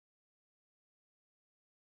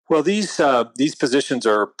Well, these positions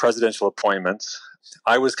are presidential appointments.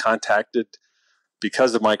 I was contacted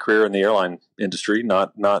because of my career in the airline industry,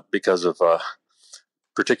 not because of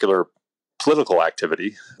particular political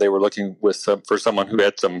activity. They were looking for someone who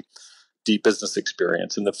had some deep business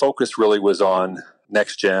experience, and the focus really was on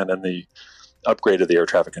NextGen and the upgrade of the air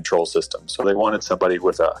traffic control system. So they wanted somebody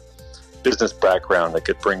with a business background that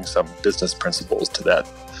could bring some business principles to that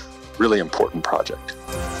really important project.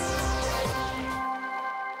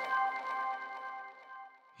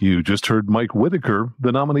 You just heard Mike Whitaker,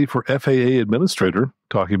 the nominee for FAA Administrator,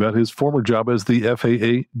 talking about his former job as the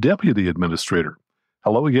FAA Deputy Administrator.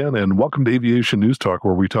 Hello again, and welcome to Aviation News Talk,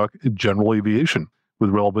 where we talk general aviation with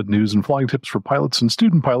relevant news and flying tips for pilots and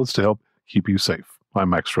student pilots to help keep you safe. I'm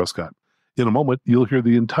Max Trescott. In a moment, you'll hear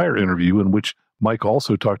the entire interview in which Mike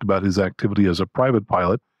also talked about his activity as a private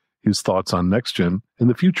pilot, his thoughts on NextGen, and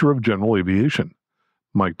the future of general aviation.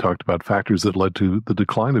 Mike talked about factors that led to the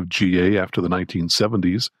decline of GA after the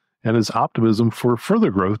 1970s and his optimism for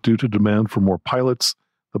further growth due to demand for more pilots,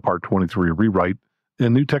 the Part 23 rewrite,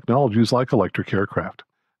 and new technologies like electric aircraft.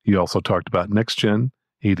 He also talked about NextGen,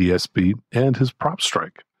 ADS-B, and his prop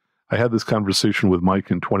strike. I had this conversation with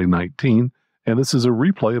Mike in 2019, and this is a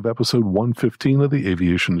replay of episode 115 of the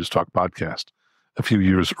Aviation News Talk podcast. A few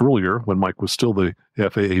years earlier, when Mike was still the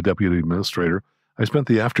FAA Deputy Administrator, I spent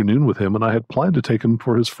the afternoon with him, and I had planned to take him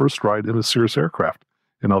for his first ride in a Cirrus aircraft.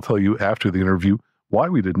 And I'll tell you after the interview why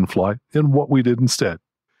we didn't fly and what we did instead.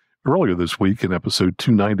 Earlier this week, in episode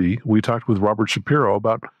 290, we talked with Robert Shapiro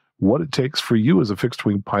about what it takes for you as a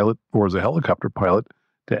fixed-wing pilot or as a helicopter pilot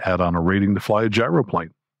to add on a rating to fly a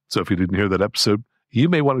gyroplane. So if you didn't hear that episode, you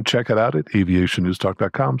may want to check it out at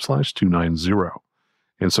aviationnewstalk.com/290.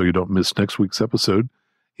 And so you don't miss next week's episode,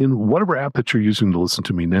 in whatever app that you're using to listen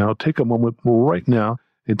to me now, take a moment right now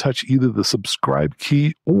and touch either the subscribe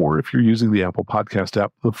key or, if you're using the Apple Podcast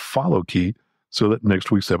app, the follow key so that next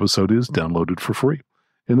week's episode is downloaded for free.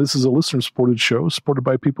 And this is a listener-supported show supported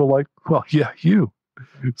by people like, well, yeah, you.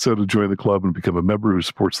 So to join the club and become a member who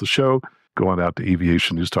supports the show, go on out to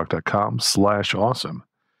aviationnewstalk.com/awesome.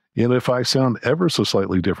 And if I sound ever so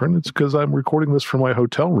slightly different, it's because I'm recording this from my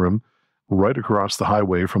hotel room right across the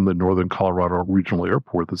highway from the Northern Colorado Regional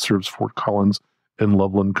Airport that serves Fort Collins and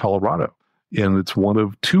Loveland, Colorado. And it's one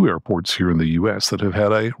of two airports here in the U.S. that have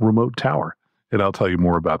had a remote tower. And I'll tell you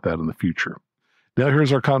more about that in the future. Now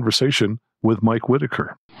here's our conversation with Mike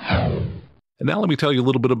Whitaker. And now let me tell you a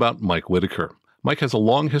little bit about Mike Whitaker. Mike has a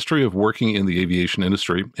long history of working in the aviation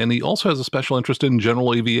industry, and he also has a special interest in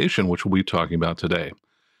general aviation, which we'll be talking about today.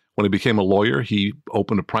 When he became a lawyer, he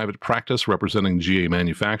opened a private practice representing GA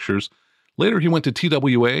manufacturers. Later, he went to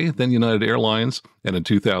TWA, then United Airlines, and in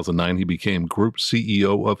 2009, he became Group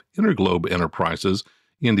CEO of Interglobe Enterprises,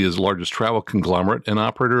 India's largest travel conglomerate and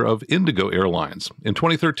operator of Indigo Airlines. In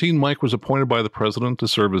 2013, Mike was appointed by the president to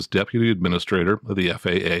serve as Deputy Administrator of the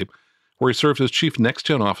FAA, where he served as Chief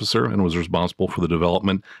NextGen Officer and was responsible for the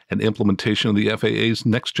development and implementation of the FAA's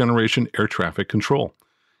next generation air traffic control.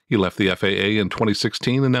 He left the FAA in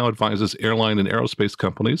 2016 and now advises airline and aerospace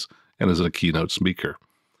companies and is a keynote speaker.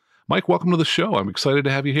 Mike, welcome to the show. I'm excited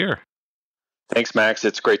to have you here. Thanks, Max.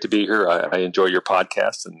 It's great to be here. I enjoy your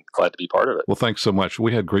podcast and glad to be part of it. Well, thanks so much.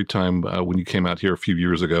 We had a great time when you came out here a few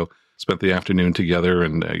years ago, spent the afternoon together,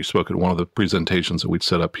 and you spoke at one of the presentations that we'd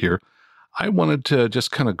set up here. I wanted to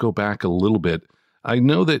just kind of go back a little bit. I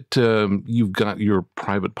know that you've got your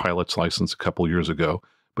private pilot's license a couple years ago,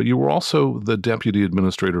 but you were also the Deputy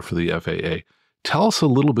Administrator for the FAA. Tell us a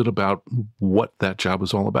little bit about what that job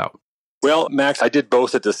was all about. Well, Max, I did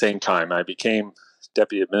both at the same time. I became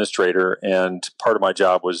Deputy Administrator, and part of my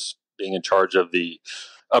job was being in charge of the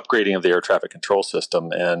upgrading of the air traffic control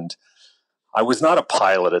system. And I was not a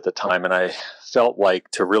pilot at the time, and I felt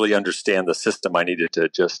like to really understand the system, I needed to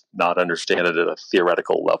just not understand it at a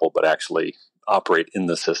theoretical level, but actually operate in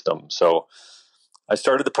the system. So I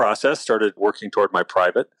started the process, started working toward my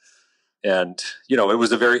private, and, it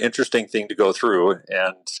was a very interesting thing to go through.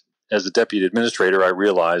 And as a Deputy Administrator, I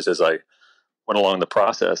realized as I went along the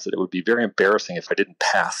process that it would be very embarrassing if I didn't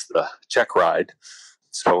pass the check ride.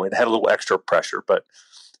 So it had a little extra pressure, but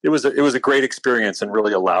it was a great experience and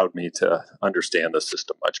really allowed me to understand the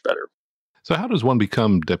system much better. So how does one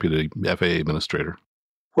become Deputy FAA Administrator?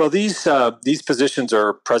 Well, these positions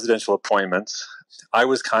are presidential appointments. I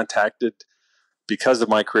was contacted because of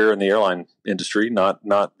my career in the airline industry,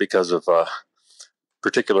 not because of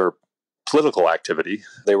particular political activity.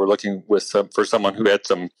 They were looking for someone who had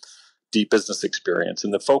some deep business experience,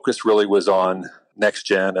 and the focus really was on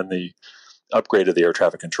NextGen and the upgrade of the air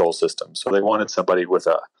traffic control system. So they wanted somebody with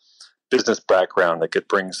a business background that could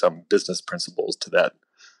bring some business principles to that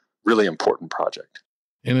really important project.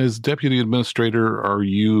 And as deputy administrator, are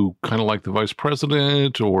you kind of like the vice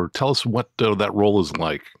president, or tell us what that role is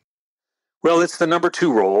like? Well, it's the number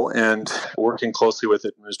two role, and working closely with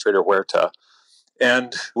Administrator Huerta.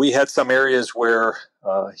 And we had some areas where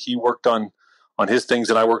he worked on his things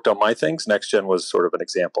and I worked on my things. NextGen was sort of an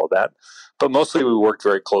example of that. But mostly we worked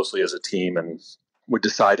very closely as a team and would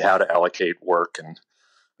decide how to allocate work and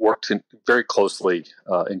worked very closely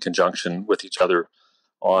in conjunction with each other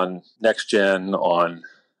on NextGen, on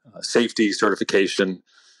safety certification,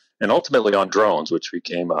 and ultimately on drones, which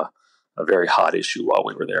became a very hot issue while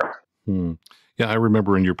we were there. Yeah, I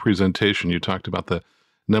remember in your presentation, you talked about the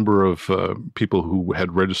number of people who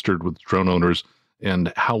had registered with drone owners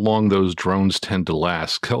and how long those drones tend to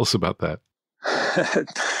last. Tell us about that.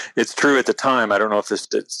 It's true at the time. I don't know if this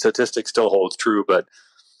statistic still holds true, but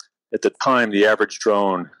at the time, the average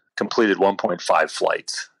drone completed 1.5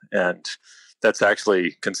 flights. And that's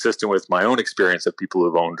actually consistent with my own experience of people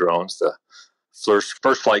who've owned drones. The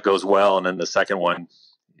first flight goes well, and then the second one,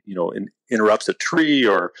 interrupts a tree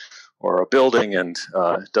or a building and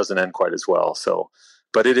doesn't end quite as well. So,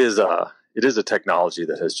 but it is a technology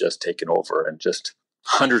that has just taken over, and just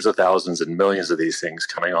hundreds of thousands and millions of these things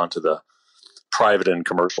coming onto the private and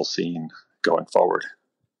commercial scene going forward.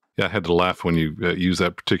 Yeah, I had to laugh when you use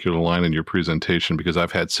that particular line in your presentation because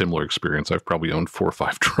I've had similar experience. I've probably owned 4 or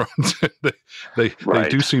 5 drones. They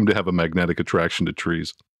do seem to have a magnetic attraction to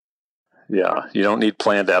trees. Yeah, you don't need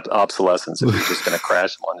planned obsolescence if you're just going to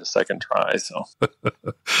crash them on the second try. So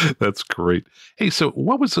that's great. Hey, so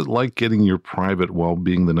what was it like getting your private while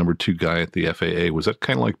being the number 2 guy at the FAA? Was that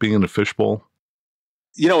kind of like being in a fishbowl?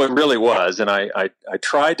 It really was, and I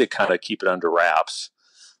tried to kind of keep it under wraps,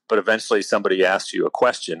 but eventually somebody asked you a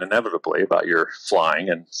question inevitably about your flying,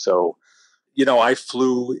 and so I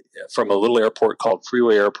flew from a little airport called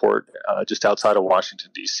Freeway Airport just outside of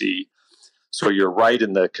Washington, D.C. So you're right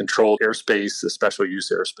in the controlled airspace, the special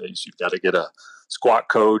use airspace. You've got to get a squawk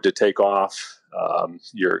code to take off.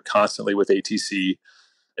 You're constantly with ATC.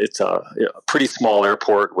 It's a pretty small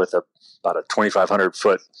airport with about a 2,500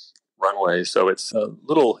 foot runway, so it's a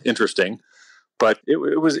little interesting. But it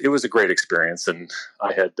was a great experience, and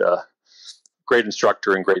I had a great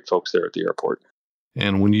instructor and great folks there at the airport.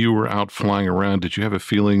 And when you were out flying around, did you have a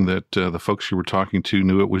feeling that the folks you were talking to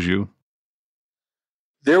knew it was you?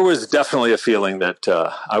 There was definitely a feeling that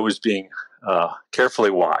I was being carefully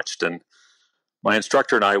watched, and my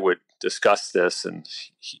instructor and I would discuss this, and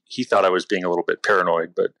he thought I was being a little bit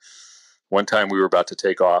paranoid. But one time we were about to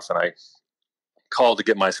take off, and I called to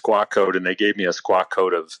get my squawk code, and they gave me a squawk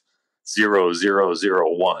code of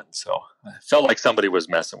 0001. So I felt like somebody was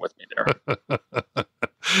messing with me there.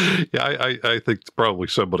 Yeah, I think probably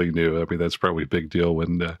somebody knew. I mean, that's probably a big deal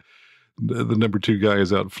when the number 2 guy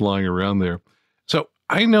is out flying around there. So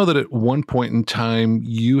I know that at one point in time,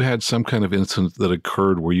 you had some kind of incident that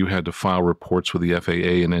occurred where you had to file reports with the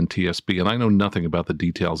FAA and NTSB, and I know nothing about the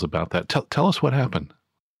details about that. Tell us what happened.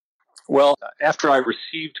 Well, after I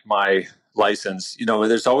received my license,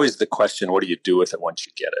 there's always the question, what do you do with it once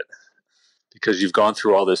you get it? Because you've gone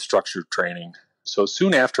through all this structured training. So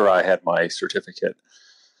soon after I had my certificate,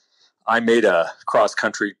 I made a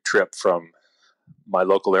cross-country trip from my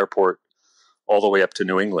local airport all the way up to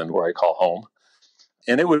New England, where I call home.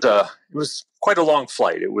 And it was quite a long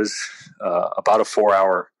flight. It was about a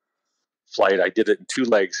 4-hour flight. I did it in 2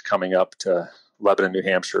 legs coming up to Lebanon, New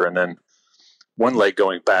Hampshire, and then 1 leg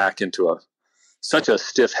going back into such a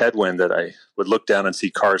stiff headwind that I would look down and see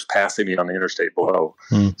cars passing me on the interstate below.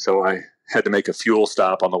 So I had to make a fuel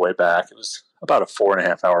stop on the way back. It was about a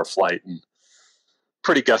 4.5-hour flight and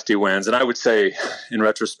pretty gusty winds. And I would say, in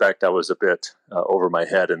retrospect, I was a bit over my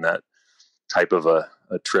head in that type of a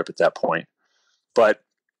trip at that point. But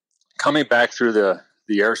coming back through the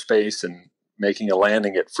airspace and making a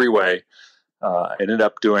landing at Freeway, I ended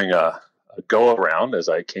up doing a go-around as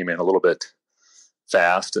I came in a little bit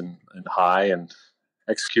fast and high and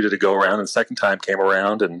executed a go-around. And the second time came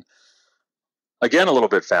around and again a little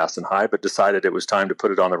bit fast and high, but decided it was time to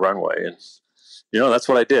put it on the runway. And, that's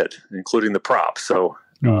what I did, including the prop. So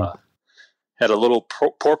had a little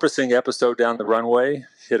porpoising episode down the runway,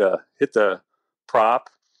 hit the prop,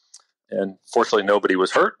 and fortunately nobody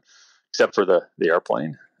was hurt except for the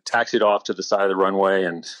airplane. Taxied off to the side of the runway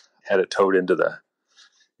and had it towed into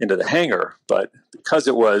the hangar. But because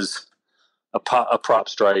it was a prop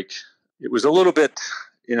strike, it was a little bit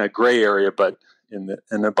in a gray area, but in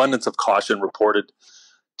an abundance of caution reported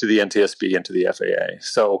to the NTSB and to the FAA.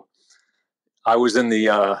 So I was in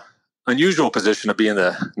the unusual position of being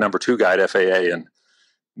the number 2 guy at FAA and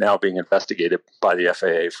now being investigated by the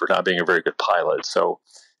FAA for not being a very good pilot. So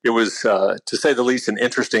it was, to say the least, an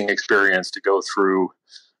interesting experience to go through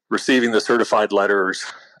receiving the certified letters,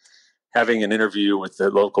 having an interview with the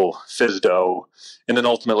local FSDO, and then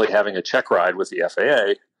ultimately having a check ride with the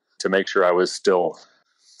FAA to make sure I was still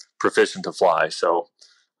proficient to fly. So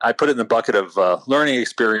I put it in the bucket of learning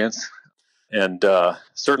experience, and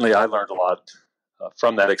certainly I learned a lot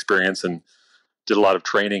from that experience and did a lot of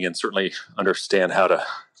training and certainly understand how to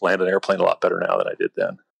land an airplane a lot better now than I did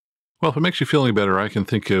then. Well, if it makes you feel any better, I can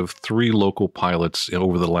think of 3 local pilots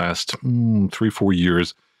over the last 3-4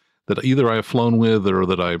 years that either I have flown with or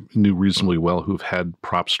that I knew reasonably well who've had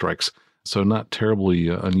prop strikes. So not terribly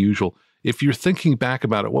unusual. If you're thinking back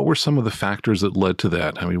about it, what were some of the factors that led to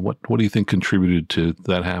that? I mean, what do you think contributed to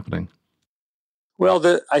that happening?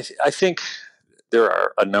 Well, I think there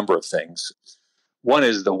are a number of things. One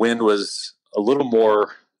is the wind was a little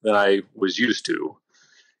more than I was used to.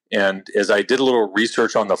 And as I did a little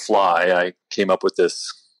research on the fly, I came up with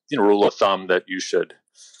this rule of thumb that you should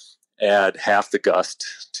add half the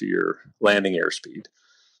gust to your landing airspeed.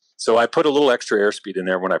 So I put a little extra airspeed in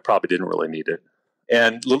there when I probably didn't really need it.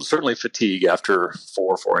 And certainly fatigue after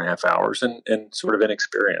 4.5 hours and sort of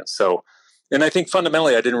inexperience. So, and I think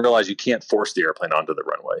fundamentally I didn't realize you can't force the airplane onto the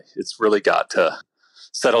runway. It's really got to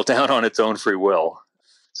settle down on its own free will.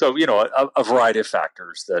 So, a variety of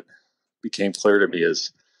factors that became clear to me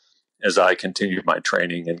as I continued my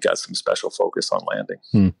training and got some special focus on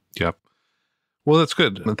landing. Yep. Well, that's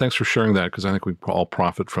good. And thanks for sharing that, because I think we all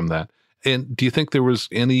profit from that. And do you think there was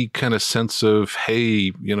any kind of sense of,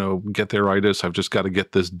 hey, get there-itis, I've just got to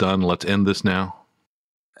get this done, let's end this now?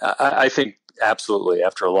 I think absolutely,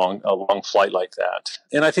 after a long flight like that.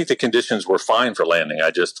 And I think the conditions were fine for landing. I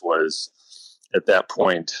just was, at that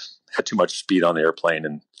point, had too much speed on the airplane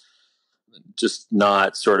and just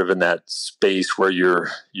not sort of in that space where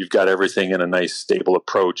you've got everything in a nice stable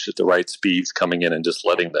approach at the right speeds coming in and just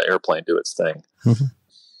letting the airplane do its thing. Mm-hmm.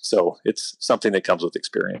 So it's something that comes with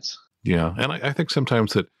experience. Yeah. And I think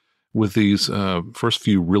sometimes that with these first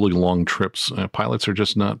few really long trips, pilots are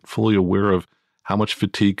just not fully aware of how much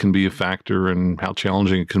fatigue can be a factor and how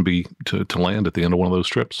challenging it can be to land at the end of one of those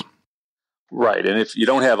trips. Right. And if you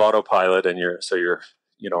don't have autopilot and you're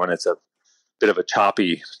and it's a bit of a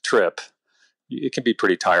choppy trip, it can be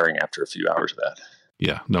pretty tiring after a few hours of that.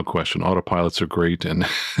 Yeah, no question. Autopilots are great, and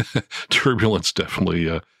turbulence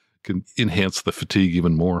definitely can enhance the fatigue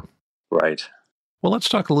even more. Right. Well, let's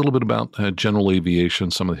talk a little bit about general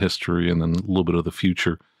aviation, some of the history, and then a little bit of the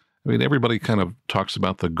future. I mean, everybody kind of talks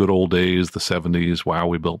about the good old days, the 70s. Wow,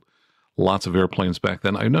 we built lots of airplanes back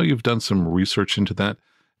then. I know you've done some research into that.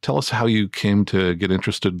 Tell us how you came to get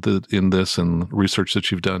interested in this and research that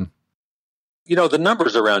you've done. The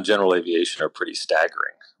numbers around general aviation are pretty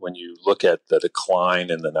staggering when you look at the decline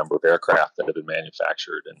in the number of aircraft that have been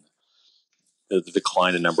manufactured and the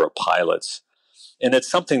decline in number of pilots. And it's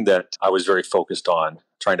something that I was very focused on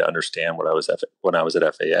trying to understand when I was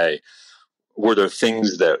at FAA. Were there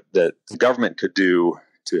things that the government could do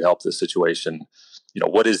to help this situation?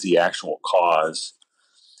 What is the actual cause?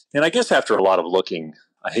 And I guess after a lot of looking,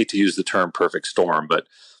 I hate to use the term perfect storm, but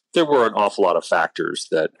there were an awful lot of factors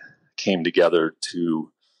that came together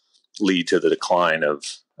to lead to the decline of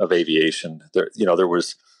aviation. There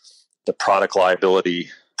was the product liability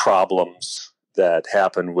problems that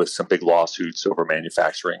happened with some big lawsuits over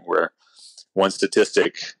manufacturing, where one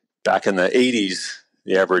statistic back in the 80s,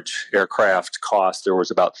 the average aircraft cost, there was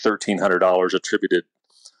about $1,300 attributed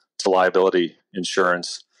to liability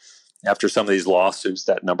insurance. After some of these lawsuits,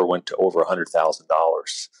 that number went to over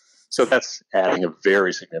 $100,000. So that's adding a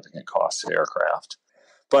very significant cost to the aircraft.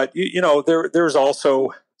 But, there's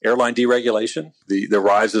also airline deregulation. The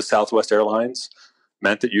rise of Southwest Airlines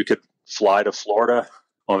meant that you could fly to Florida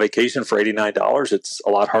on vacation for $89. It's a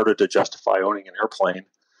lot harder to justify owning an airplane.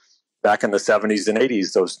 Back in the 70s and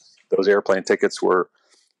 80s, those airplane tickets were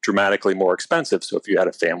dramatically more expensive. So if you had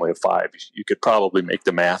a family of 5, you could probably make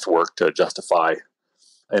the math work to justify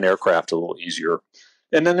an aircraft a little easier.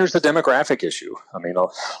 And then there's the demographic issue. I mean, a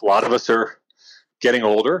lot of us are getting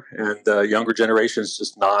older, and the younger generation is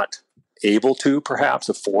just not able to perhaps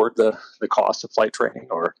afford the cost of flight training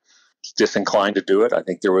or disinclined to do it. I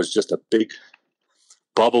think there was just a big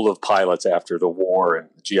bubble of pilots after the war and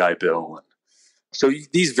the GI Bill. So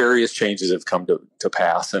these various changes have come to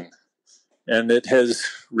pass, and it has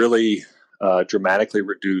really dramatically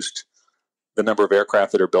reduced the number of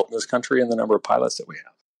aircraft that are built in this country and the number of pilots that we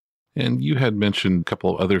have. And you had mentioned a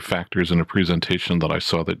couple of other factors in a presentation that I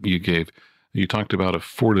saw that you gave. You talked about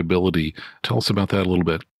affordability. Tell us about that a little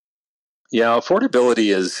bit. Yeah,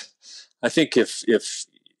 affordability is, I think if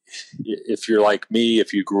you're like me,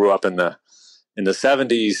 if you grew up in the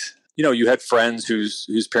 70s, you had friends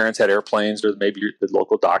whose parents had airplanes, or maybe the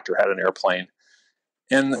local doctor had an airplane.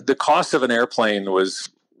 And the cost of an airplane was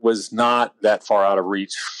not that far out of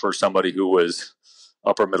reach for somebody who was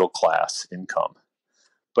upper middle class income.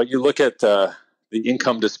 But you look at the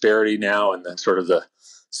income disparity now and then sort of the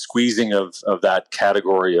squeezing of that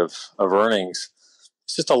category of earnings.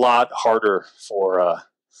 It's just a lot harder for a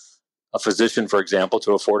physician, for example,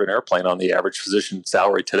 to afford an airplane on the average physician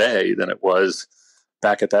salary today than it was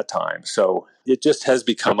back at that time. So it just has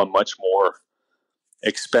become a much more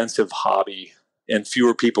expensive hobby, and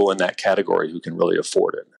fewer people in that category who can really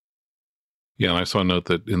afford it. Yeah, and I saw a note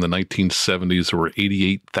that in the 1970s, there were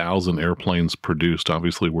 88,000 airplanes produced.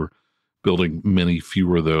 Obviously, we're building many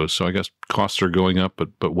fewer of those. So I guess costs are going up,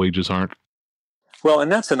 but wages aren't. Well,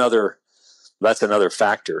 and that's another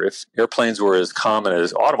factor. If airplanes were as common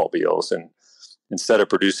as automobiles, and instead of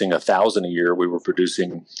producing 1,000 a year, we were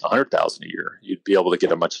producing 100,000 a year, you'd be able to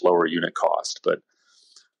get a much lower unit cost. But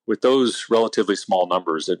with those relatively small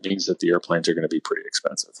numbers, it means that the airplanes are going to be pretty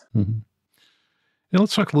expensive. Mm-hmm. And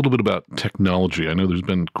let's talk a little bit about technology. I know there's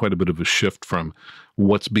been quite a bit of a shift from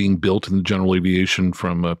what's being built in the general aviation,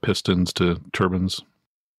 from pistons to turbines.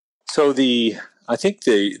 So I think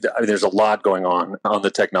there's a lot going on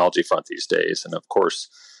the technology front these days. And of course,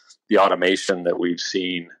 the automation that we've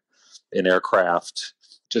seen in aircraft,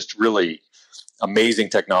 just really amazing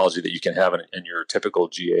technology that you can have in your typical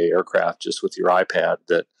GA aircraft just with your iPad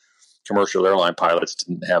that commercial airline pilots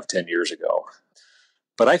didn't have 10 years ago.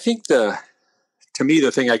 But I think to me,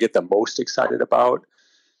 the thing I get the most excited about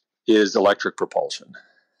is electric propulsion.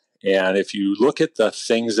 And if you look at the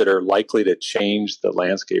things that are likely to change the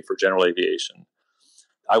landscape for general aviation,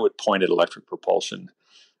 I would point at electric propulsion.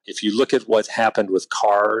 If you look at what's happened with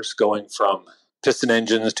cars going from piston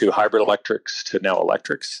engines to hybrid electrics to now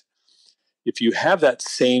electrics, if you have that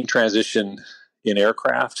same transition in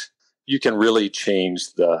aircraft, you can really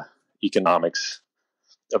change the economics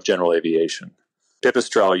of general aviation.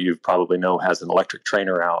 Pipistrel, you probably know, has an electric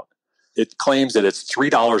trainer out. It claims that it's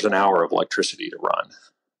 $3 an hour of electricity to run.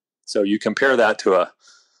 So you compare that to a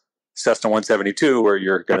Cessna 172 where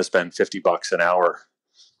you're going to spend $50 an hour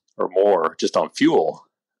or more just on fuel.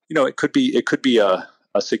 It could be a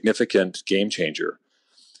significant game changer.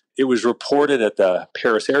 It was reported at the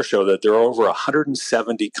Paris Air Show that there are over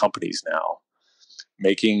 170 companies now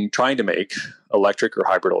trying to make electric or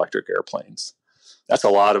hybrid electric airplanes. That's a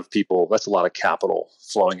lot of people. That's a lot of capital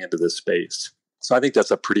flowing into this space. So I think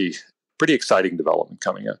that's a pretty exciting development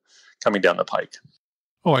coming down the pike.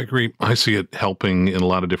 Oh, I agree. I see it helping in a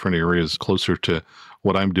lot of different areas closer to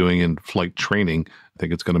what I'm doing in flight training. I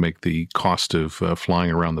think it's going to make the cost of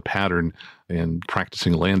flying around the pattern and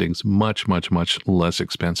practicing landings much, much, much less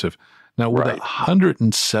expensive. Now, with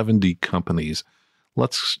 170 companies,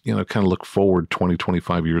 let's kind of look forward 20,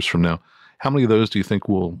 25 years from now. How many of those do you think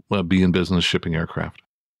will be in business shipping aircraft?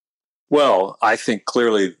 Well, I think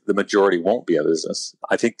clearly the majority won't be in business.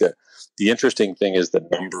 I think that the interesting thing is the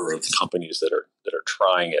number of companies that are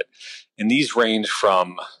trying it. And these range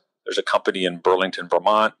from, there's a company in Burlington,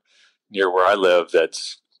 Vermont, near where I live,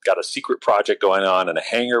 that's got a secret project going on in a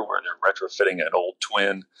hangar where they're retrofitting an old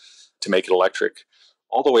twin to make it electric,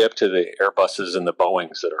 all the way up to the Airbuses and the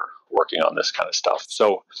Boeings that are working on this kind of stuff.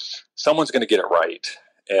 So someone's going to get it right.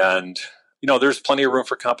 And, there's plenty of room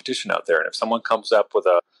for competition out there. And if someone comes up with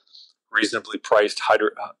a reasonably priced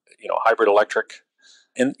hybrid electric,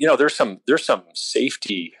 and there's some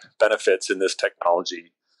safety benefits in this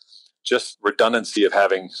technology, just redundancy of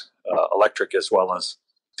having electric as well as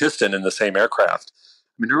piston in the same aircraft.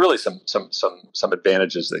 I mean, there are really some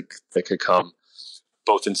advantages that could come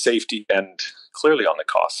both in safety and clearly on the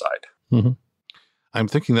cost side. Mm-hmm. I'm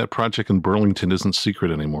thinking that project in Burlington isn't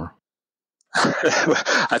secret anymore.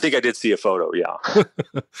 I think I did see a photo, yeah.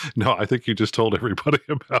 No, I think you just told everybody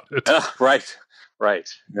about it. Right.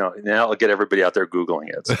 No, now I'll get everybody out there Googling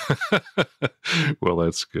it. Well,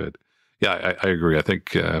 that's good. Yeah, I agree. I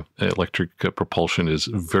think electric propulsion is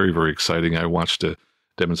very, very exciting. I watched a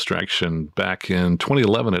demonstration back in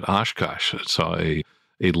 2011 at Oshkosh. I saw a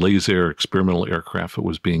Laser experimental aircraft that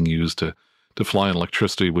was being used to fly on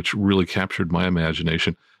electricity, which really captured my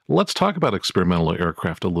imagination. Let's talk about experimental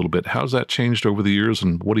aircraft a little bit. How's that changed over the years,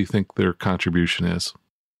 and what do you think their contribution is?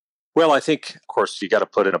 Well, I think, of course, you got to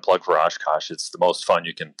put in a plug for Oshkosh. It's the most fun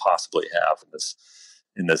you can possibly have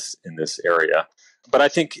in this area. But I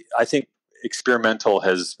think experimental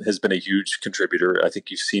has been a huge contributor. I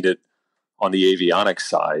think you've seen it on the avionics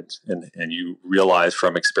side, and you realize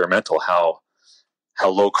from experimental how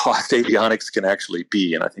low cost avionics can actually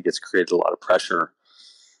be. And I think it's created a lot of pressure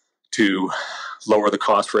to lower the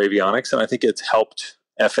cost for avionics. And I think it's helped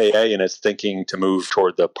FAA in its thinking to move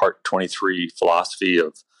toward the Part 23 philosophy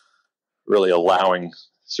of really allowing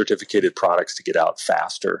certificated products to get out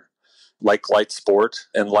faster, like light sport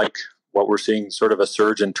and like what we're seeing sort of a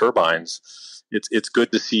surge in turbines. It's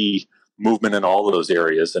good to see movement in all of those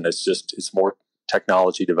areas, and it's more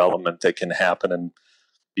technology development that can happen and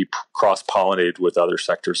be cross-pollinated with other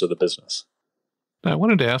sectors of the business. Now, I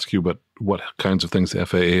wanted to ask you about what kinds of things the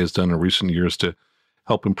FAA has done in recent years to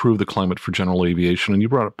help improve the climate for general aviation. And you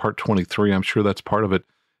brought up Part 23. I'm sure that's part of it.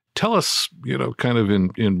 Tell us, kind of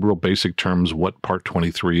in real basic terms, what Part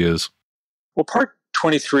 23 is. Well, Part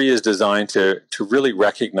 23 is designed to really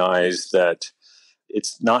recognize that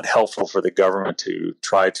it's not helpful for the government to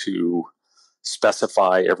try to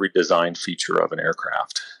specify every design feature of an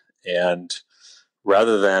aircraft. And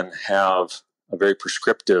rather than have a very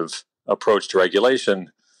prescriptive approach to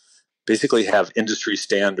regulation, basically have industry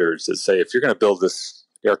standards that say, if you're going to build this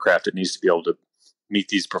aircraft, it needs to be able to meet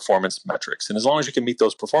these performance metrics. And as long as you can meet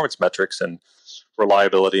those performance metrics and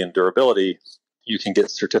reliability and durability, you can get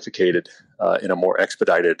certificated in a more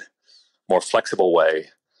expedited, more flexible way.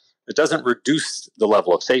 It doesn't reduce the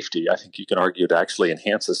level of safety. I think you can argue it actually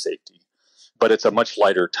enhances safety, but it's a much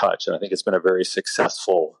lighter touch. And I think it's been a very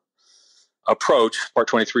successful approach. Part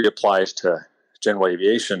 23 applies to general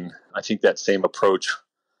aviation. I think that same approach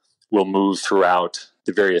will move throughout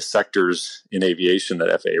the various sectors in aviation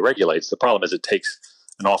that FAA regulates. The problem is it takes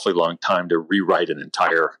an awfully long time to rewrite an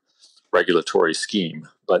entire regulatory scheme,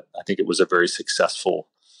 but I think it was a very successful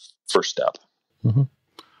first step. Mm-hmm.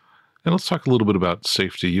 And let's talk a little bit about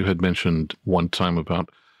safety. You had mentioned one time about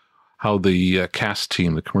how the CAS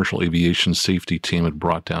team, the Commercial Aviation Safety Team, had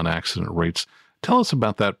brought down accident rates. Tell us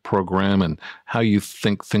about that program and how you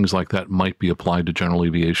think things like that might be applied to general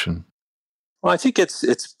aviation. Well, I think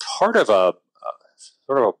it's part of a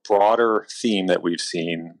sort of a broader theme that we've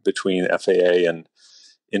seen between FAA and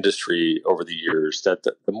industry over the years, that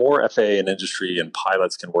the more FAA and industry and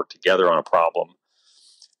pilots can work together on a problem,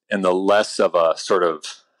 and the less of a sort of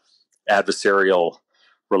adversarial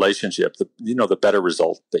relationship, the better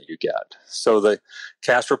result that you get. So the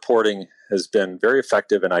CAS reporting has been very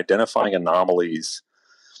effective in identifying anomalies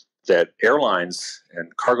that airlines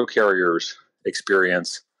and cargo carriers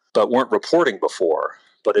experience but weren't reporting before.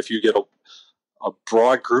 But if you get a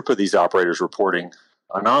broad group of these operators reporting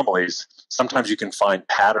anomalies, sometimes you can find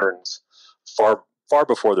patterns far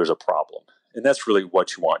before there's a problem. And that's really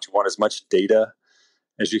what you want. You want as much data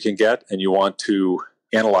as you can get, and you want to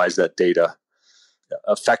analyze that data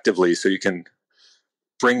effectively so you can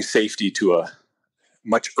bring safety to a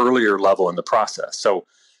much earlier level in the process. So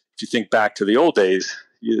if you think back to the old days,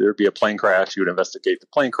 there'd be a plane crash, you would investigate the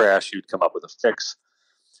plane crash, you'd come up with a fix.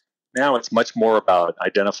 Now it's much more about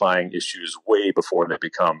identifying issues way before they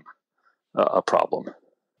become a problem.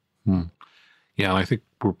 Yeah, I think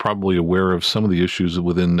we're probably aware of some of the issues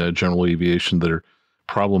within general aviation that are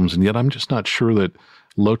problems, and yet I'm just not sure that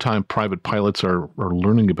low-time private pilots are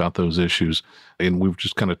learning about those issues. And we've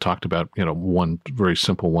just kind of talked about, one very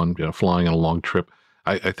simple one, flying on a long trip.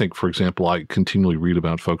 I think, for example, I continually read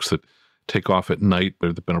about folks that take off at night.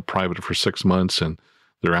 They've been a private for 6 months, and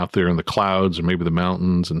they're out there in the clouds or maybe the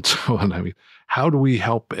mountains and so on. I mean, how do we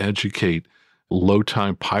help educate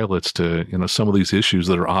low-time pilots to, some of these issues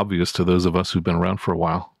that are obvious to those of us who've been around for a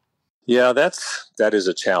while? Yeah, that is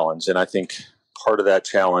a challenge. And I think part of that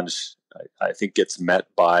challenge, I think, gets met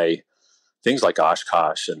by things like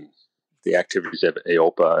Oshkosh and the activities of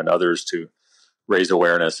AOPA and others to raise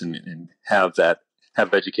awareness and have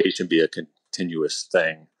education be a continuous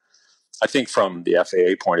thing. I think from the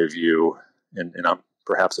FAA point of view, and I'm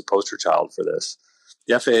perhaps a poster child for this,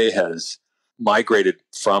 the FAA has migrated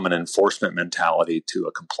from an enforcement mentality to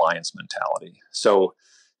a compliance mentality. So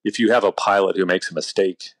if you have a pilot who makes a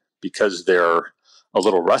mistake because they're a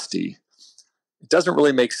little rusty, it doesn't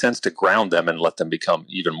really make sense to ground them and let them become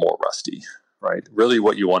even more rusty, right? Really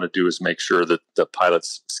what you want to do is make sure that the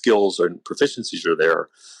pilot's skills and proficiencies are there.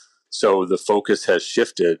 So the focus has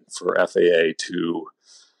shifted for FAA to,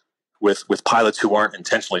 with pilots who aren't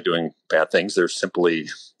intentionally doing bad things, they're simply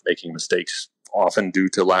making mistakes, often due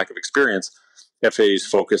to lack of experience. FAA's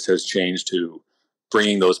focus has changed to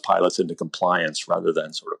bringing those pilots into compliance rather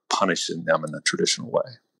than sort of punishing them in the traditional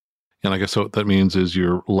way. And I guess what that means is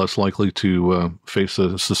you're less likely to face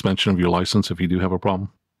a suspension of your license if you do have a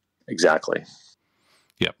problem? Exactly.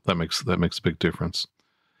 Yeah, that makes a big difference.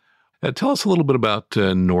 Tell us a little bit about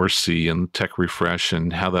NORSEA and Tech Refresh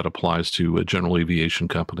and how that applies to general aviation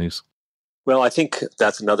companies. Well, I think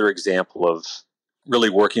that's another example of really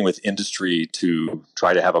working with industry to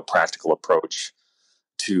try to have a practical approach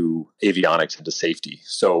to avionics and to safety.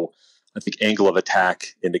 So I think angle of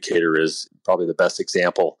attack indicator is probably the best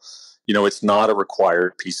example. It's not a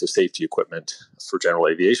required piece of safety equipment for general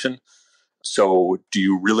aviation. So do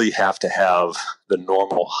you really have to have the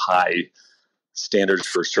normal high standards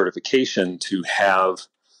for certification to have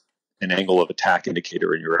an angle of attack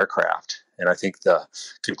indicator in your aircraft? And I think the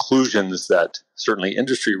conclusions that certainly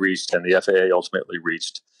industry reached and the FAA ultimately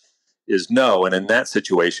reached is no. And in that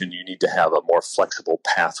situation, you need to have a more flexible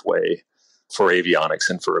pathway for avionics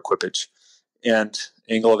and for equipage. And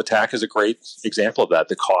angle of attack is a great example of that.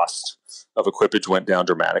 The cost of equipage went down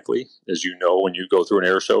dramatically. As you know, when you go through an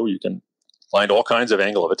air show, you can find all kinds of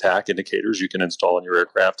angle of attack indicators you can install in your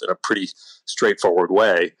aircraft in a pretty straightforward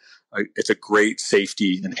way. It's a great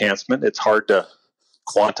safety enhancement. It's hard to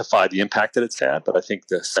quantify the impact that it's had, but I think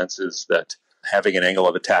the sense is that having an angle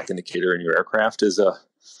of attack indicator in your aircraft is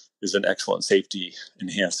an excellent safety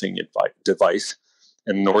enhancing device,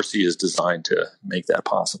 and NORSE is designed to make that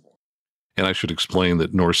possible. And I should explain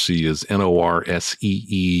that NORSE is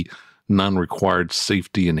NORSEE, non-required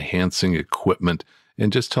safety enhancing equipment,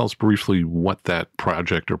 and just tell us briefly what that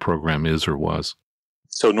project or program is or was.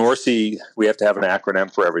 So NORSE, we have to have an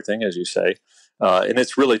acronym for everything, as you say, and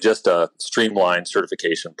it's really just a streamlined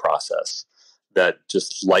certification process that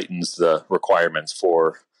just lightens the requirements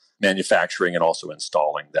for manufacturing and also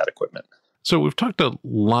installing that equipment. So we've talked a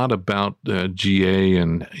lot about GA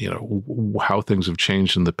and how things have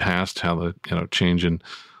changed in the past, how the change in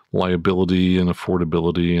liability and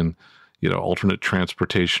affordability and alternate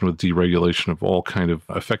transportation with deregulation of all kind of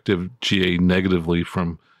effective GA negatively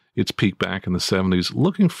from its peak back in the 70s.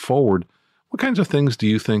 Looking forward, what kinds of things do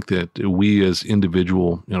you think that we as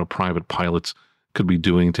individual private pilots could be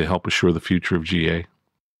doing to help assure the future of GA?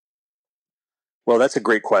 Well, that's a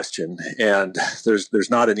great question, and there's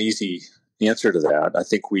not an easy answer to that. I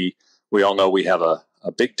think we all know we have a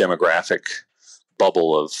big demographic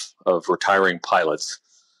bubble of retiring pilots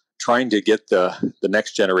trying to get the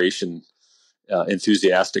next generation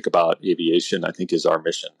enthusiastic about aviation, I think, is our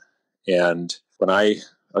mission. And when I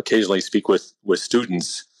occasionally speak with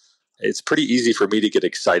students, it's pretty easy for me to get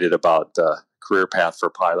excited about the career path for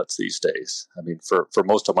pilots these days. I mean, for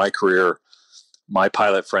most of my career, my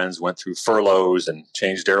pilot friends went through furloughs and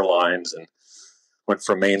changed airlines and went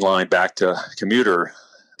from mainline back to commuter.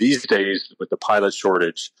 These days, with the pilot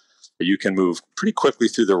shortage, you can move pretty quickly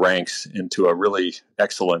through the ranks into a really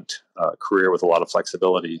excellent career with a lot of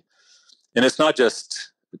flexibility. And it's not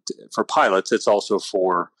just for pilots, it's also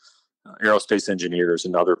for aerospace engineers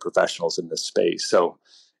and other professionals in this space. So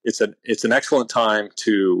it's an excellent time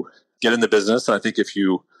to get in the business. And I think if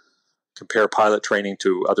you compare pilot training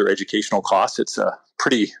to other educational costs, it's a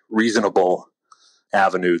pretty reasonable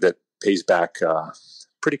avenue that pays back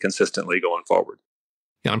pretty consistently going forward.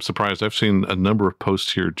 Yeah, I'm surprised. I've seen a number of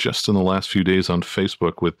posts here just in the last few days on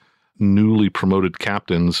Facebook with newly promoted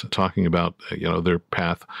captains talking about their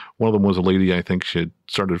path. One of them was a lady, I think she had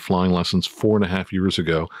started flying lessons 4.5 years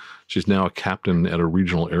ago. She's now a captain at a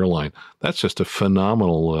regional airline. That's just a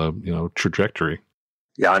phenomenal trajectory.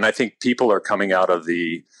 Yeah, and I think people are coming out of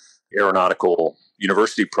the aeronautical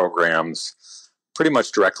university programs pretty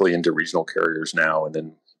much directly into regional carriers now, and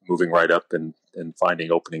then moving right up and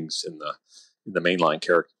finding openings in the mainline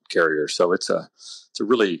carrier. So it's a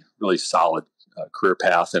really, really solid career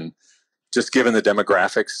path. And just given the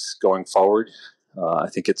demographics going forward, I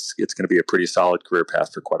think it's going to be a pretty solid career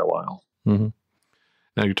path for quite a while. Mm-hmm.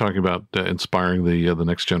 Now you're talking about inspiring the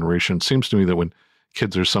next generation. It seems to me that when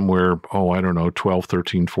kids are somewhere, 12,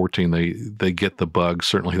 13, 14, they get the bug.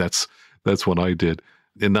 Certainly that's what I did.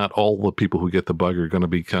 And not all the people who get the bug are going to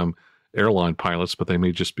become airline pilots, but they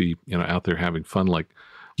may just be out there having fun like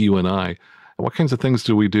you and I. What kinds of things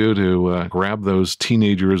do we do to grab those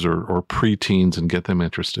teenagers or preteens and get them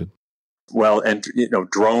interested? Well, and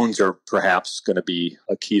drones are perhaps going to be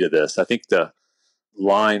a key to this. I think the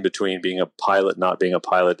line between being a pilot, not being a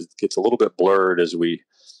pilot, gets a little bit blurred as we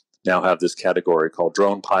now have this category called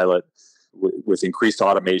drone pilot with increased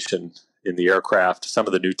automation in the aircraft. Some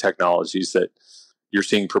of the new technologies that you're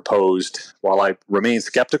seeing proposed, while I remain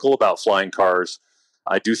skeptical about flying cars,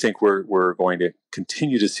 I do think we're going to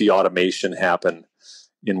continue to see automation happen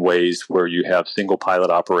in ways where you have single pilot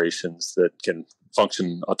operations that can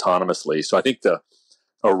function autonomously. So I think the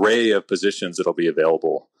array of positions that will be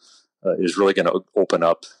available is really going to open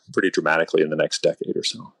up pretty dramatically in the next decade or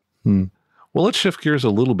so. Well, let's shift gears a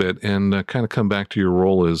little bit and kind of come back to your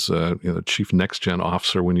role as Chief NextGen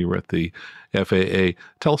Officer when you were at the FAA.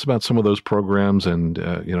 Tell us about some of those programs and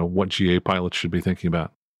what GA pilots should be thinking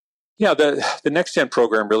about. Yeah, the NextGen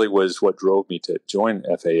program really was what drove me to join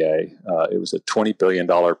FAA. It was a $20 billion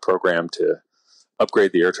program to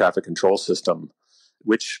upgrade the air traffic control system.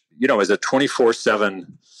 which, is a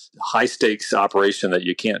 24/7 high stakes operation that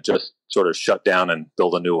you can't just sort of shut down and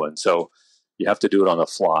build a new one. So you have to do it on the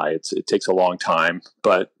fly. It takes a long time,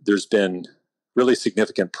 but there's been really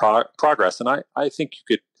significant progress. And I think you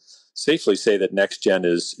could safely say that NextGen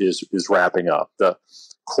is wrapping up. The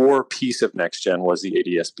core piece of NextGen was the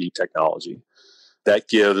ADS-B technology. That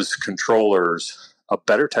gives controllers a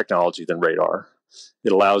better technology than radar.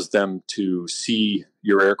 It allows them to see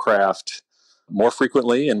your aircraft more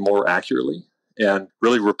frequently and more accurately, and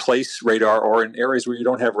really replace radar, or in areas where you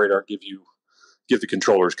don't have radar, give the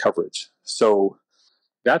controllers coverage. So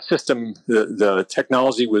that system, the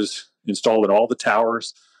technology was installed in all the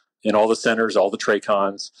towers, in all the centers, all the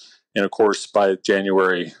TRACONs, and of course, by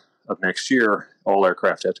January of next year, all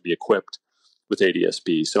aircraft have to be equipped with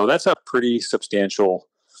ADS-B. So that's a pretty substantial,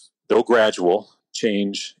 though gradual,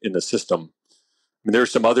 change in the system. I mean, there are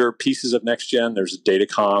some other pieces of NextGen. There's a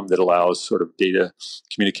datacom that allows sort of data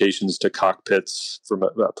communications to cockpits, from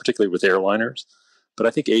particularly with airliners. But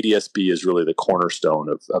I think ADS-B is really the cornerstone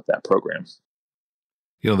of that program.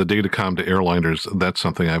 The datacom to airliners, that's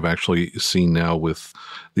something I've actually seen now with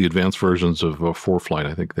the advanced versions of ForeFlight.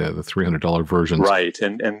 I think the $300 versions. Right.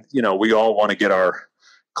 And we all want to get our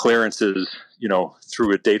clearances,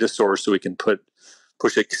 through a data source so we can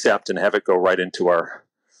push accept and have it go right into our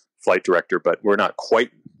flight director. But we're not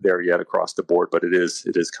quite there yet across the board, but it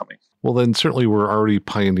is coming. Well, then certainly we're already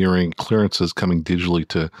pioneering clearances coming digitally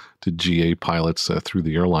to GA pilots through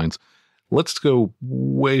the airlines. Let's go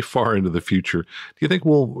way far into the future. Do you think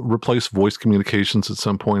we'll replace voice communications at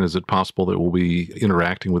some point? Is it possible that we'll be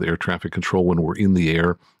interacting with air traffic control when we're in the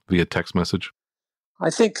air via text message?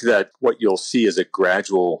 I think that what you'll see is a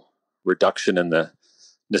gradual reduction in the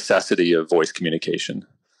necessity of voice communication.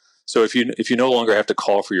 So if you no longer have to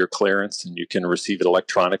call for your clearance and you can receive it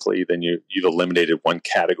electronically, then you've eliminated one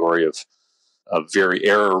category of very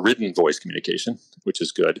error-ridden voice communication, which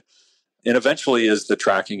is good. And eventually, as the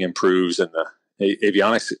tracking improves and the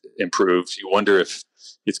avionics improves, you wonder if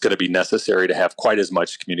it's going to be necessary to have quite as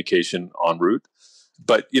much communication en route.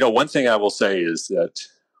 But, one thing I will say is that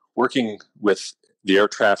working with the air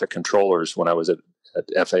traffic controllers when I was at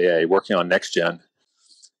FAA, working on NextGen,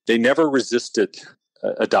 they never resisted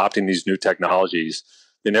adopting these new technologies.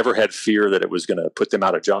 They never had fear that it was going to put them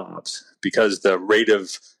out of jobs, because the rate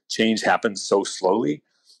of change happens so slowly.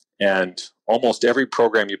 And almost every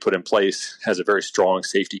program you put in place has a very strong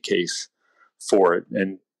safety case for it,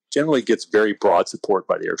 and generally gets very broad support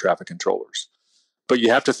by the air traffic controllers. But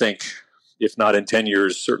you have to think, if not in 10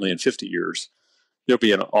 years, certainly in 50 years, there'll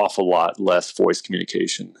be an awful lot less voice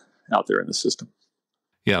communication out there in the system.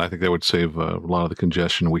 Yeah, I think that would save a lot of the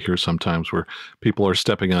congestion we hear sometimes where people are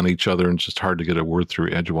stepping on each other and it's just hard to get a word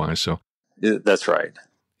through edgewise. So that's right.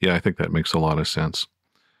 Yeah, I think that makes a lot of sense.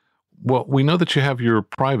 Well, we know that you have your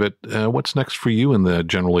private. What's next for you in the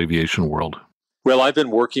general aviation world? Well, I've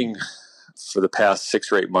been working for the past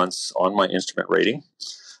 6 or 8 months on my instrument rating.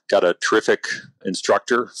 Got a terrific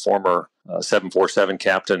instructor, former 747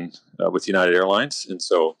 captain with United Airlines. And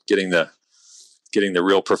so getting the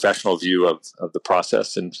real professional view of the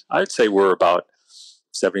process. And I'd say we're about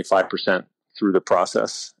 75% through the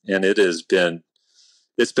process. And it's been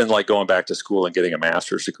like going back to school and getting a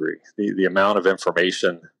master's degree. The amount of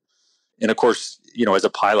information. And of course, as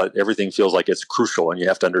a pilot, everything feels like it's crucial and you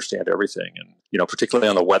have to understand everything. And, particularly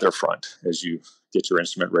on the weather front, as you get your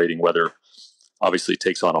instrument rating, weather obviously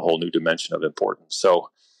takes on a whole new dimension of importance. So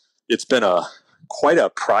it's been quite a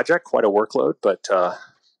project, quite a workload, but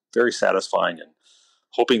very satisfying, and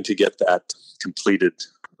hoping to get that completed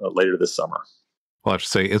later this summer. Well, I have to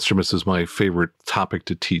say, instruments is my favorite topic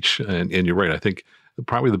to teach. And you're right. I think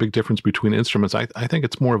probably the big difference between instruments, I think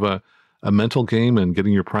it's more of a mental game, and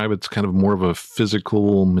getting your private's kind of more of a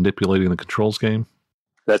physical manipulating the controls game.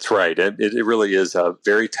 That's right. It really is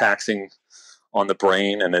very taxing on the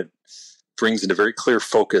brain, and it brings into very clear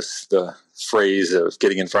focus the phrase of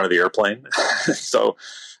getting in front of the airplane. So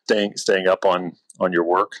staying up on your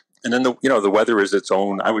work. And then the weather is its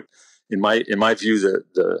own. In my view,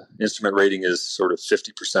 the instrument rating is sort of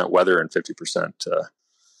 50% weather and 50%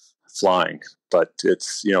 flying. But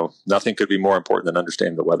it's nothing could be more important than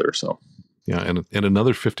understanding the weather. So yeah, and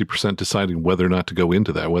another 50% deciding whether or not to go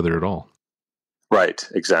into that weather at all. Right.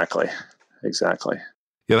 Exactly.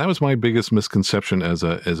 Yeah, that was my biggest misconception as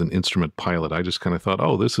an instrument pilot. I just kind of thought,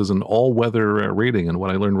 oh, this is an all-weather rating, and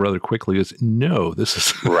what I learned rather quickly is no, this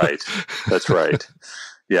is right. That's right.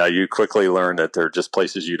 Yeah, you quickly learn that there are just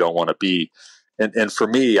places you don't want to be. And for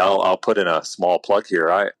me, I'll put in a small plug here.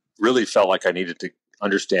 I really felt like I needed to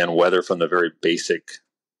understand weather from the very basic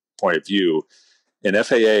point of view. And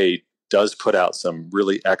FAA does put out some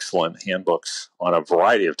really excellent handbooks on a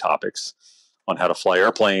variety of topics on how to fly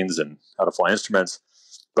airplanes and how to fly instruments.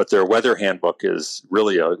 But their weather handbook is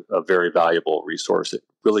really a very valuable resource. It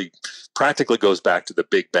really practically goes back to the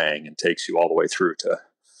Big Bang and takes you all the way through to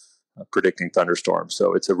predicting thunderstorms.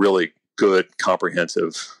 So it's a really good,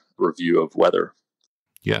 comprehensive review of weather.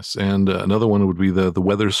 Yes, and another one would be the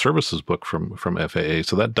Weather Services book from FAA.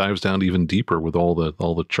 So that dives down even deeper with all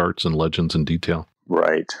the charts and legends in detail.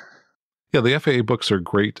 Right. Yeah, the FAA books are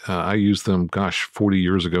great. I used them, 40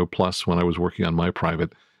 years ago plus when I was working on my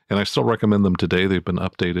private, and I still recommend them today. They've been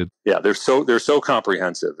updated. Yeah, they're so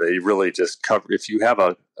comprehensive. They really just cover. If you have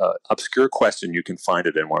a obscure question, you can find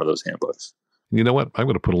it in one of those handbooks. You know what? I'm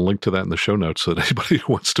going to put a link to that in the show notes so that anybody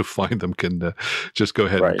who wants to find them can just go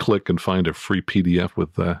ahead and click and find a free PDF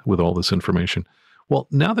with all this information. Well,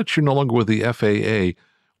 now that you're no longer with the FAA,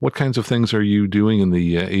 what kinds of things are you doing in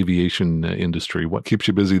the aviation industry? What keeps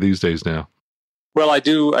you busy these days now? Well, I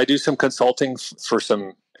do some consulting for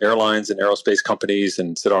some airlines and aerospace companies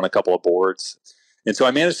and sit on a couple of boards. And so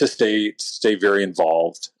I managed to stay very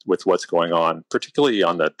involved with what's going on, particularly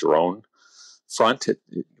on the drone front. It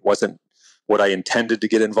wasn't what I intended to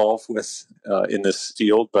get involved with in this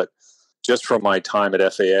field, but just from my time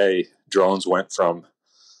at FAA, drones went from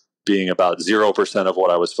being about 0% of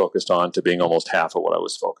what I was focused on to being almost half of what I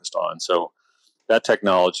was focused on. So that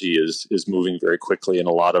technology is moving very quickly, and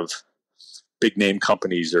a lot of big name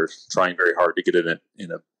companies are trying very hard to get it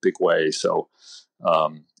in a big way. So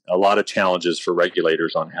a lot of challenges for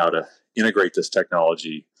regulators on how to integrate this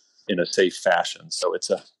technology in a safe fashion. So it's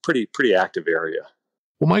a pretty active area.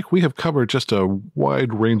 Well, Mike, we have covered just a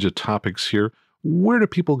wide range of topics here. Where do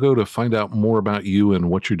people go to find out more about you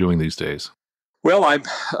and what you're doing these days? Well, I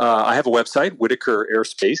have a website, Whitaker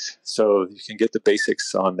Airspace, so you can get the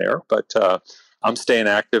basics on there. But I'm staying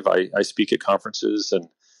active. I speak at conferences and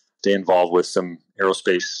stay involved with some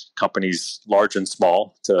aerospace companies, large and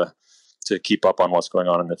small, to keep up on what's going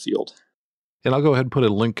on in the field. And I'll go ahead and put a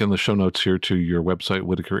link in the show notes here to your website,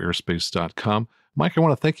 whitakerairspace.com. Mike, I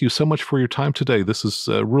want to thank you so much for your time today. This has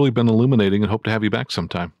really been illuminating, and hope to have you back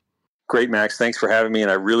sometime. Great, Max. Thanks for having me,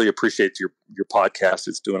 and I really appreciate your podcast.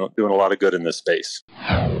 It's doing a lot of good in this space.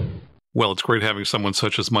 Well, it's great having someone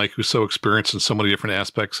such as Mike, who's so experienced in so many different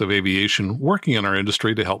aspects of aviation, working in our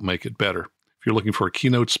industry to help make it better. If you're looking for a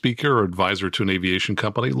keynote speaker or advisor to an aviation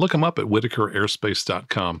company, look him up at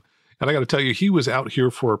whitakerairspace.com. And I got to tell you, he was out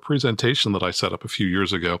here for a presentation that I set up a few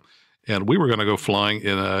years ago, and we were going to go flying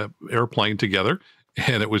in an airplane together.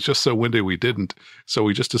 And it was just so windy we didn't. So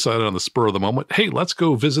we just decided on the spur of the moment, hey, let's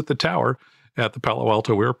go visit the tower at the Palo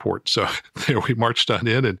Alto airport. So there we marched on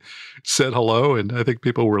in and said hello. And I think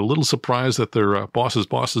people were a little surprised that their boss's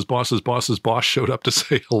boss showed up to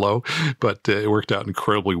say hello. But it worked out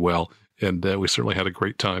incredibly well. And we certainly had a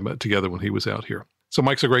great time together when he was out here. So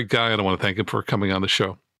Mike's a great guy, and I want to thank him for coming on the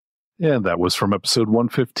show. And that was from episode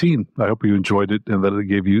 115. I hope you enjoyed it and that it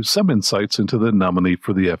gave you some insights into the nominee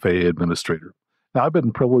for the FAA Administrator. Now, I've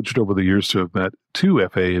been privileged over the years to have met 2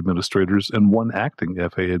 FAA administrators and 1 acting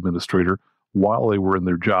FAA administrator while they were in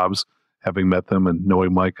their jobs. Having met them and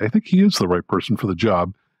knowing Mike, I think he is the right person for the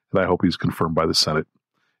job, and I hope he's confirmed by the Senate.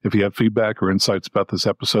 If you have feedback or insights about this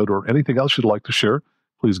episode or anything else you'd like to share,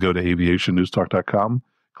 please go to aviationnewstalk.com,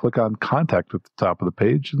 click on Contact at the top of the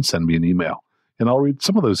page, and send me an email. And I'll read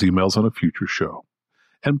some of those emails on a future show.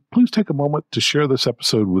 And please take a moment to share this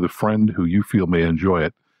episode with a friend who you feel may enjoy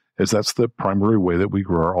it, as that's the primary way that we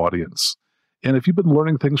grow our audience. And if you've been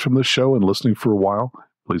learning things from this show and listening for a while,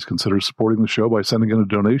 please consider supporting the show by sending in a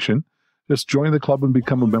donation. Just join the club and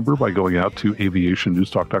become a member by going out to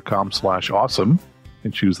aviationnewstalk.com/awesome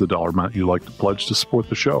and choose the dollar amount you'd like to pledge to support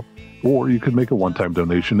the show. Or you can make a one-time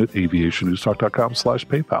donation at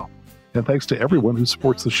aviationnewstalk.com/PayPal. And thanks to everyone who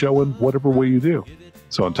supports the show in whatever way you do.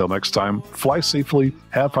 So until next time, fly safely,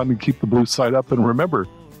 have fun, and keep the blue side up. And remember,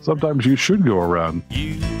 sometimes you should go around.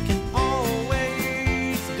 You can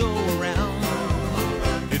always go around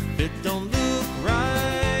if it don't look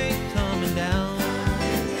right coming down.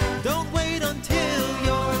 Don't wait until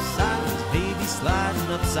your side's maybe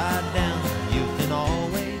sliding upside down.